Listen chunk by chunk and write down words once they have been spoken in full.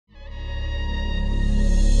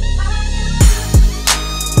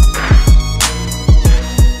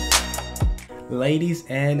Ladies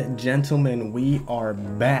and gentlemen, we are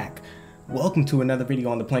back. Welcome to another video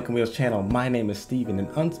on the Plank and Wheels channel. My name is Steven, an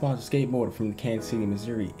unsponsored skateboarder from the Kansas City,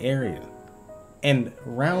 Missouri area. And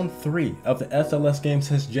round 3 of the SLS games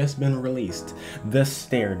has just been released, the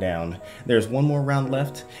Stair down. There's one more round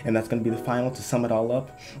left, and that's going to be the final to sum it all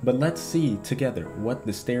up. But let's see together what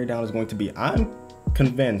the Stair down is going to be. I'm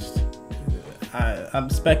convinced, I'm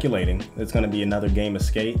speculating it's going to be another game of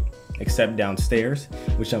skate, except downstairs,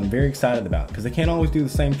 which I'm very excited about, because they can't always do the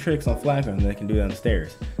same tricks on flat ground they can do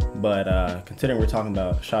downstairs. But considering we're talking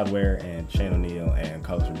about Shad Ware and Shane O'Neill and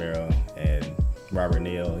Carlos Ribeiro and Robert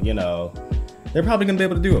Neal, you know, they're probably going to be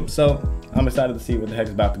able to do them. So I'm excited to see what the heck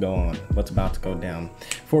is about to go on, what's about to go down.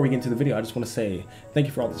 Before we get into the video, I just want to say thank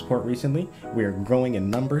you for all the support recently. We are growing in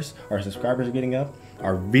numbers, our subscribers are getting up,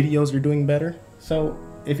 our videos are doing better. So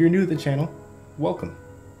if you're new to the channel, welcome.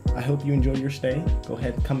 I hope you enjoy your stay. Go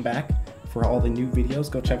ahead and come back for all the new videos.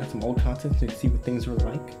 Go check out some old content to see what things are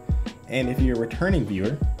like. And if you're a returning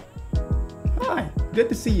viewer, hi, good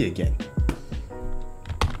to see you again.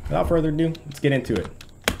 Without further ado, let's get into it.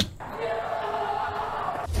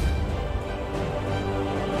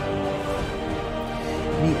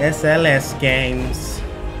 The SLS games,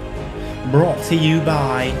 brought to you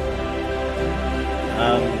by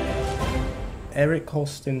Eric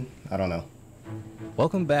KOSTON. I don't know.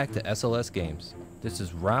 Welcome back to SLS Games. This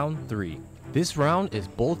is round 3. This round is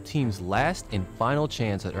both teams' last and final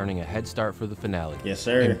chance at earning a head start for the finale. Yes,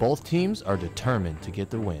 sir. And both teams are determined to get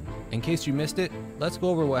the win. In case you missed it, let's go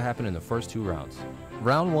over what happened in the first 2 rounds.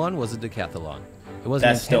 Round 1 was a decathlon. It was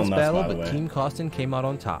an intense battle, but Team KOSTON came out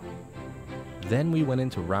on top. Then we went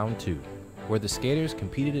into round 2, where the skaters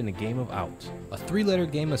competed in a game of outs. A 3-letter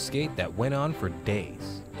game of skate that went on for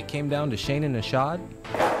days. It came down to Shane and Shad.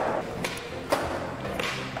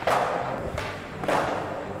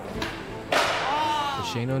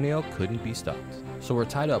 Shane O'Neill couldn't be stopped. So we're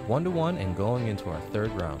tied up 1-1 and going into our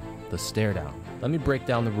 3rd round, the stare down. Let me break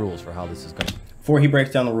down the rules for how this is going. Before he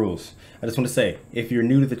breaks down the rules, I just want to say, if you're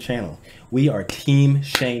new to the channel, we are Team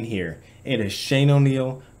Shane here. It is Shane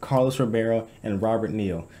O'Neill, Carlos Ribeiro, and Robert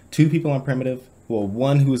Neal. 2 people on primitive, well,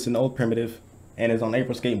 1 who is an old primitive and is on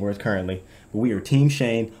April skateboards currently. But we are Team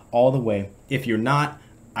Shane all the way. If you're not,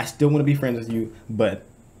 I still want to be friends with you, but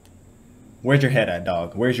where's your head at,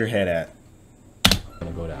 dog? Where's your head at?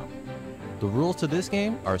 Gonna go down. The rules to this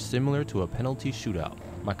game are similar to a penalty shootout.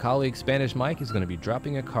 My colleague Spanish Mike is going to be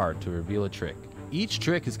dropping a card to reveal a trick. Each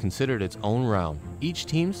trick is considered its own round. Each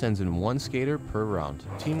team sends in 1 skater per round.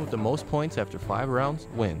 Team with the most points after 5 rounds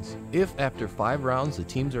wins. If after 5 rounds the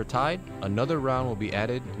teams are tied, another round will be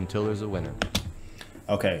added until there's a winner.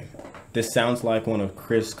 Okay, this sounds like one of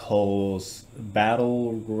Chris Cole's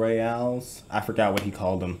battle royales. I forgot what he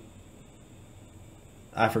called them.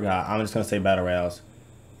 I forgot. I'm just going to say battle royales,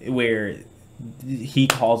 where he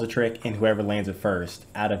calls a trick and whoever lands it first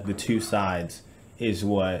out of the 2 sides is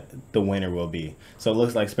what the winner will be. So it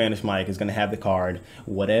looks like Spanish Mike is going to have the card.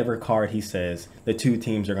 Whatever card he says, the 2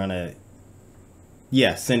 teams are going to,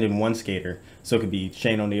 send in 1 skater. So it could be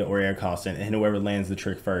Shane O'Neill or Eric KOSTON, and whoever lands the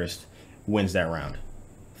trick first wins that round.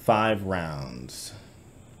 5 rounds.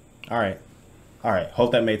 All right.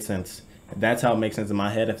 Hope that made sense. If that's how it makes sense in my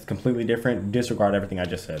head. If it's completely different, disregard everything I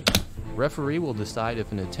just said. Referee will decide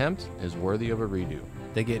if an attempt is worthy of a redo.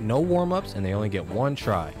 They get no warm-ups and they only get 1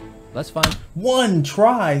 try. Let's find 1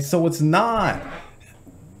 try, so it's not.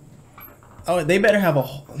 Oh, they better have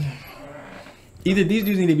either these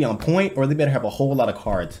dudes need to be on point or they better have a whole lot of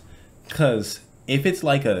cards. Cause if it's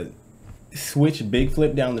like a switch big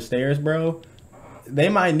flip down the stairs, bro, they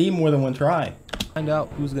might need more than 1 try. Find out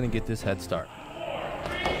who's gonna get this head start.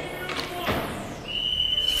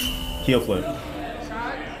 Heel flip.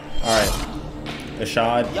 Alright.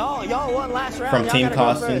 Ashad. Y'all won last round. From Team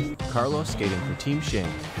KOSTON. Carlos skating for Team Shane.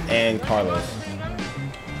 And Carlos.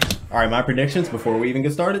 Alright, my predictions before we even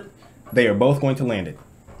get started. They are both going to land it.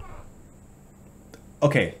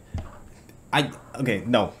 Okay.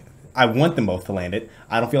 No. I want them both to land it.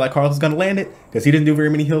 I don't feel like Carlos is going to land it because he didn't do very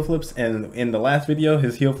many heel flips. And in the last video,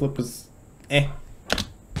 his heel flip was eh.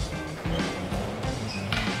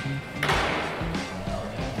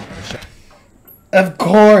 Of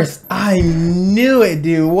course, I knew it,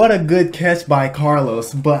 dude. What a good catch by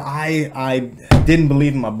Carlos. But I didn't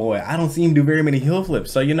believe in my boy. I don't see him do very many heel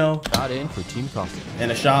flips. So, you know. Shot in for Team KOSTON.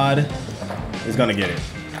 And Ashad is going to get it.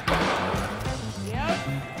 Yep.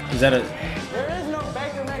 Is that a... There is no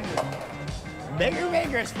Baker Maker. Baker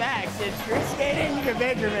Maker's facts. It's street skating, you can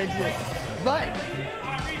Baker Maker. But...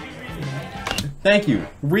 Thank you.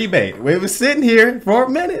 Rebate. We was sitting here for a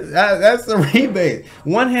minute. That's a rebate.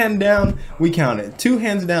 1 hand down, we count it. 2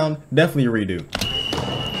 hands down, definitely a redo.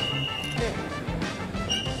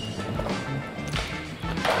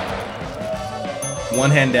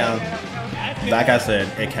 One hand down. Like I said,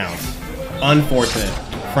 it counts. Unfortunate.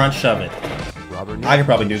 Front shove it. I could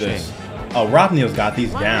probably do this. Oh, Rob Neal's got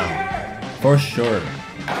these down. For sure.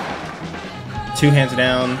 2 hands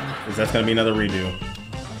down. That's going to be another redo.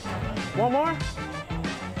 One more?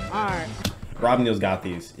 Alright. Rob Neal's got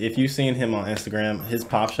these. If you've seen him on Instagram, his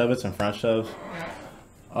pop shoves and front shoves,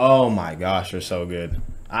 oh my gosh, they're so good.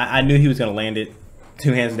 I knew he was going to land it.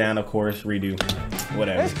 2 hands down, of course, redo.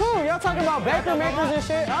 Whatever. It's cool. Y'all talking about Baker makers and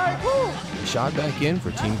shit. Alright, cool. Shot back in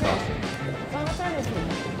for Team KOSTON.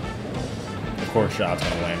 Of course, shot's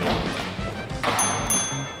going to land it.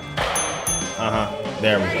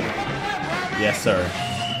 There we go. Yes, sir.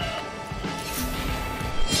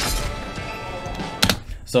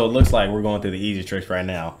 So it looks like we're going through the easy tricks right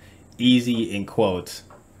now. Easy in quotes.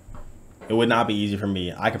 It would not be easy for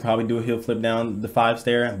me. I could probably do a heel flip down the 5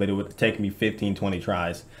 stair, but it would take me 15, 20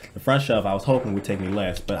 tries. The front shove I was hoping would take me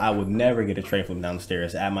less, but I would never get a tray flip down the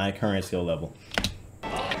stairs at my current skill level.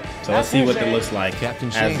 So let's see what it looks like Captain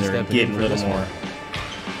as Shane they're getting a little this more. one.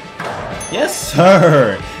 Yes,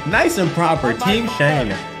 sir. Nice and proper. Team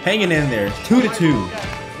Shane hanging in there. 2-2.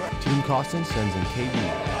 Team KOSTON sends in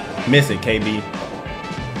KB. Miss it, KB.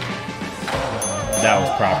 That was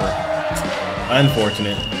proper.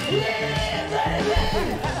 Unfortunate.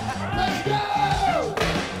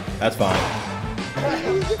 That's fine. I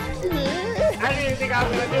didn't even think I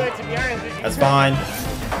was gonna do it, to be honest with you. That's fine.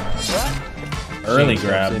 What? Early Shane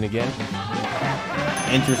grab. steps in again.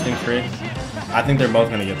 Interesting trick. I think they're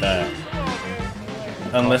both gonna get that.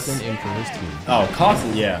 Unless. KOSTON in for his team. Oh,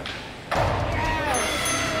 KOSTON, yeah.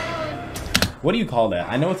 What do you call that?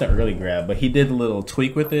 I know it's an early grab, but he did a little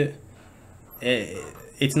tweak with it.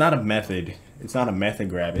 It's not a method. It's not a method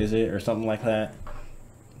grab, is it? Or something like that.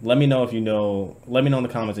 Let me know if you know. Let me know in the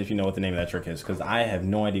comments if you know what the name of that trick is, because I have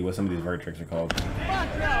no idea what some of these vert tricks are called.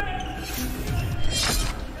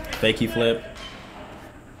 Fakey flip.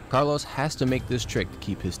 Carlos has to make this trick to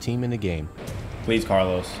keep his team in the game. Please,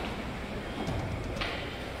 Carlos.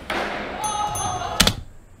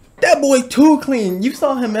 That boy too clean. You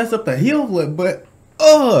saw him mess up the heel flip, but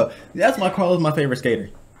that's why Carlos my favorite skater.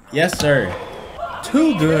 Yes, sir.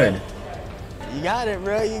 Too good. You got it,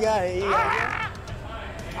 bro. You got it. You got it.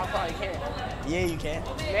 I probably can't. Yeah, you can.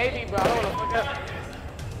 Maybe, bro. I don't want to fuck up.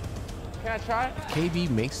 Can I try? KB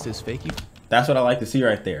makes this fakey. That's what I like to see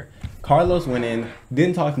right there. Carlos went in,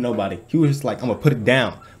 didn't talk to nobody. He was just like, I'm going to put it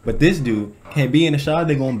down. But this dude can be in the shot.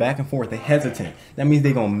 They're going back and forth. They're hesitant. That means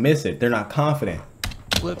they're going to miss it. They're not confident.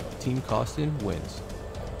 Flip. Team KOSTON wins.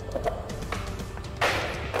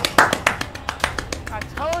 I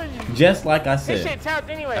told you. Just like I This said. shit tapped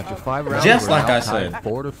anyway. After 5 rounds, Just we're like now I tied said.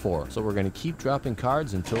 4-4. So we're going to keep dropping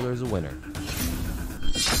cards until there's a winner.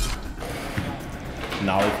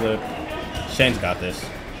 Nollie flip. Shane's got this.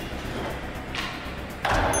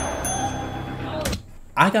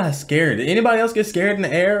 I got scared. Did anybody else get scared in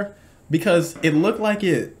the air? Because it looked like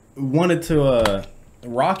it wanted to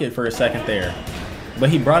rock it for a second there. But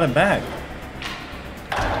he brought it back.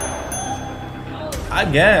 I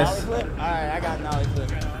guess. Nollie flip? Alright, I got nollie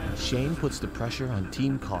flip. Shane puts the pressure on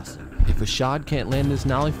Team KOSTON. If Ashad can't land this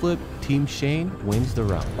nollie flip, Team Shane wins the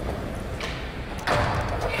round.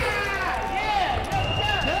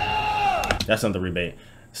 That's not the rebate.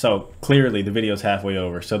 So clearly the video's halfway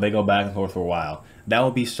over. So they go back and forth for a while. That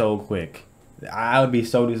would be so quick. I would be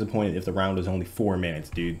so disappointed if the round was only 4 minutes,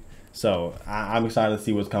 dude. So I'm excited to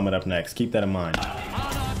see what's coming up next. Keep that in mind.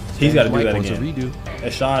 He's got to do that Mike wants a again. redo.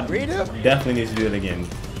 Ashad Redo? definitely needs to do it again.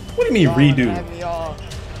 What do you mean redo? Have me all.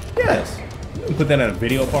 Yes. You wouldn't put that in a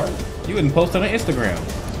video part. You wouldn't post it on Instagram.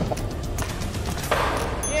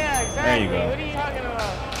 Yeah, exactly. There you go. What are you talking about?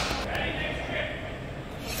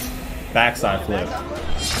 Backside flip.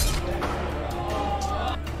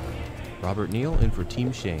 Robert Neal in for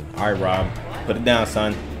Team Shane. All right, Rob. Put it down,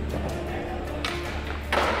 son.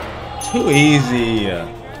 Too easy.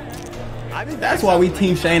 That's why we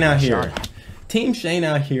Team Shane out here. Team Shane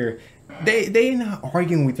out here. They not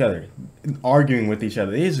arguing with each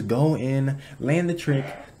other. They just go in, land the trick,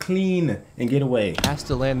 clean, and get away. Has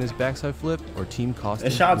to land this backside flip or Team KOSTON.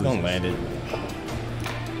 The shot's gonna land it.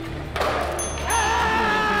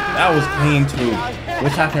 That was clean too,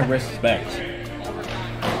 which I can respect.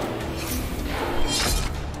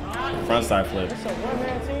 Frontside flip.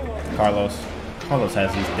 Carlos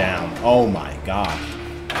has these down. Oh my gosh.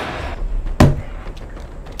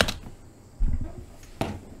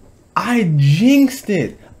 I jinxed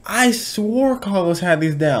it. I swore Carlos had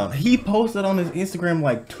these down. He posted on his Instagram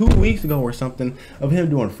like 2 weeks ago or something of him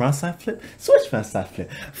doing frontside flip, switch frontside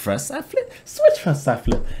flip, frontside flip, switch frontside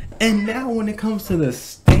flip. And now when it comes to the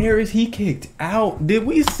stairs, he kicked out. Did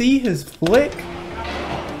we see his flick?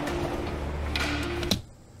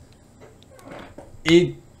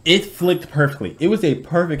 it flicked perfectly. It was a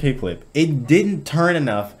perfect kickflip. It didn't turn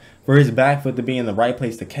enough for his back foot to be in the right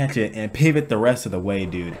place to catch it and pivot the rest of the way,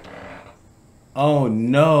 dude. Oh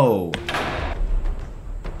no.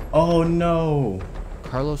 Oh no.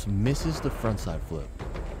 Carlos misses the frontside flip.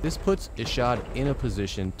 This puts Ishad in a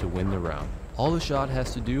position to win the round. All Ishad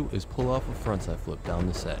has to do is pull off a frontside flip down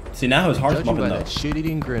the set. See, now his heart's Judging bumping by though. that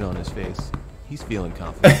shit-eating grin on his face, he's feeling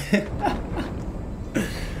confident.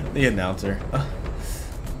 The announcer.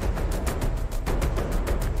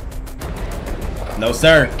 No,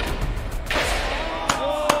 sir.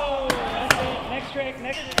 Oh, next trick.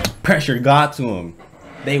 Pressure got to him.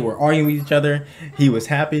 They were arguing with each other. He was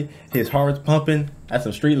happy. His heart was pumping. That's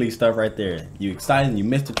some street league stuff right there. You excited and you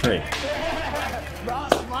missed a trick. Bro,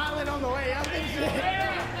 smiling on the way up and shit.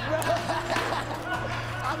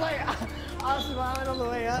 I was smiling on the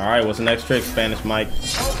way up. All right, what's the next trick, Spanish Mike?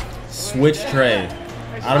 Switch tray.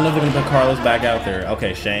 I don't know if they're gonna put Carlos back out there.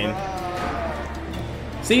 Okay, Shane.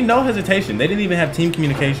 See, no hesitation. They didn't even have team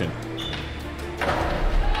communication.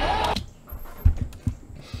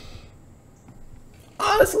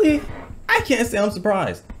 Honestly, I can't say I'm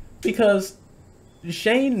surprised because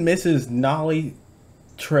Shane misses nollie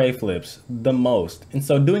tray flips the most, and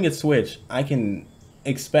so doing a switch, I can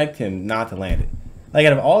expect him not to land it. Like,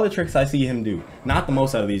 out of all the tricks I see him do, not the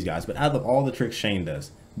most out of these guys, but out of all the tricks Shane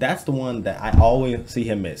does, that's the one that I always see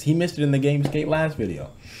him miss. He missed it in the Game Skate last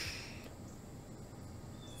video.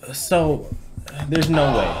 So there's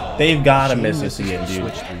no way. They've got to miss this again,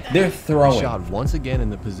 dude. They're throwing. Ishad once again in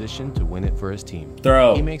the position to win it for his team.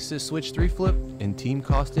 Throw. He makes his switch 3 flip, and Team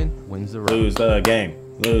KOSTON wins the round. Lose the game.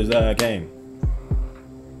 Lose the game.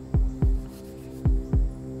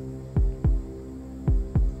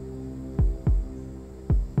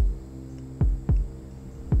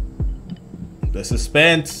 The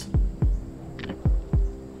suspense.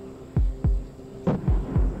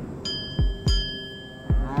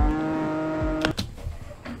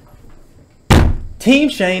 Team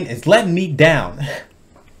Shane is letting me down.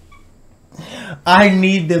 I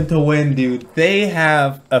need them to win, dude. They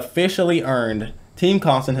have officially earned, Team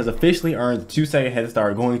KOSTON has officially earned the 2-second head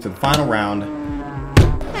start going to the final round.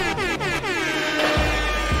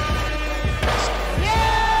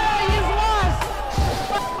 Yeah, you lost.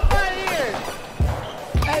 Fuck right here.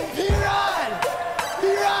 Hey, P-Ron,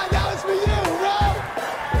 that was for you, bro.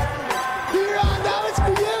 P-Ron, that was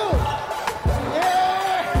for you.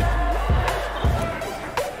 Yeah.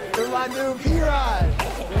 You're my new P-Ron.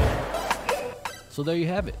 So there you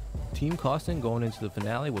have it. Team KOSTON going into the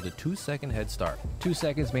finale with a 2-second head start. 2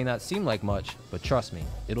 seconds may not seem like much, but trust me,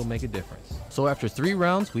 it'll make a difference. So after 3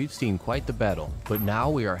 rounds, we've seen quite the battle, but now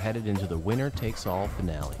we are headed into the winner takes all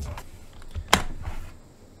finale.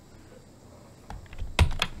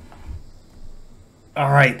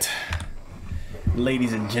 All right,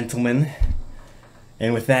 ladies and gentlemen,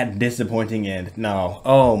 and with that disappointing end, no,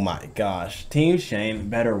 oh my gosh, Team Shane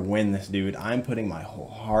better win this, dude. I'm putting my whole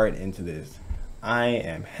heart into this. I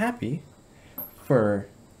am happy for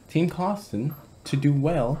Team KOSTON to do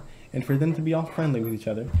well and for them to be all friendly with each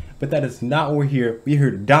other, but that is not what we're here. We're here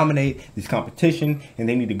to dominate this competition, and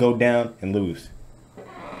they need to go down and lose.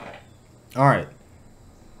 All right,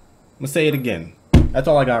 let's say it again. That's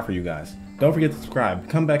all I got for you guys. Don't forget to subscribe.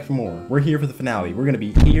 Come back for more. We're here for the finale. We're going to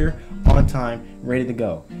be here on time, ready to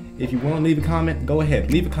go. If you want to leave a comment, go ahead.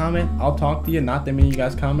 Leave a comment. I'll talk to you. Not that many of you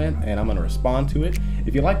guys comment, and I'm going to respond to it.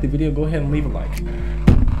 If you like the video, go ahead and leave a like.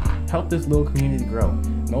 Help this little community grow.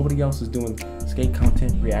 Nobody else is doing skate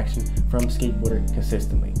content reaction from skateboarder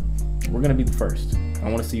consistently. We're going to be the first. I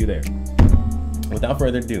want to see you there. Without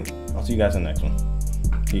further ado, I'll see you guys in the next one.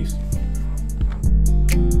 Peace.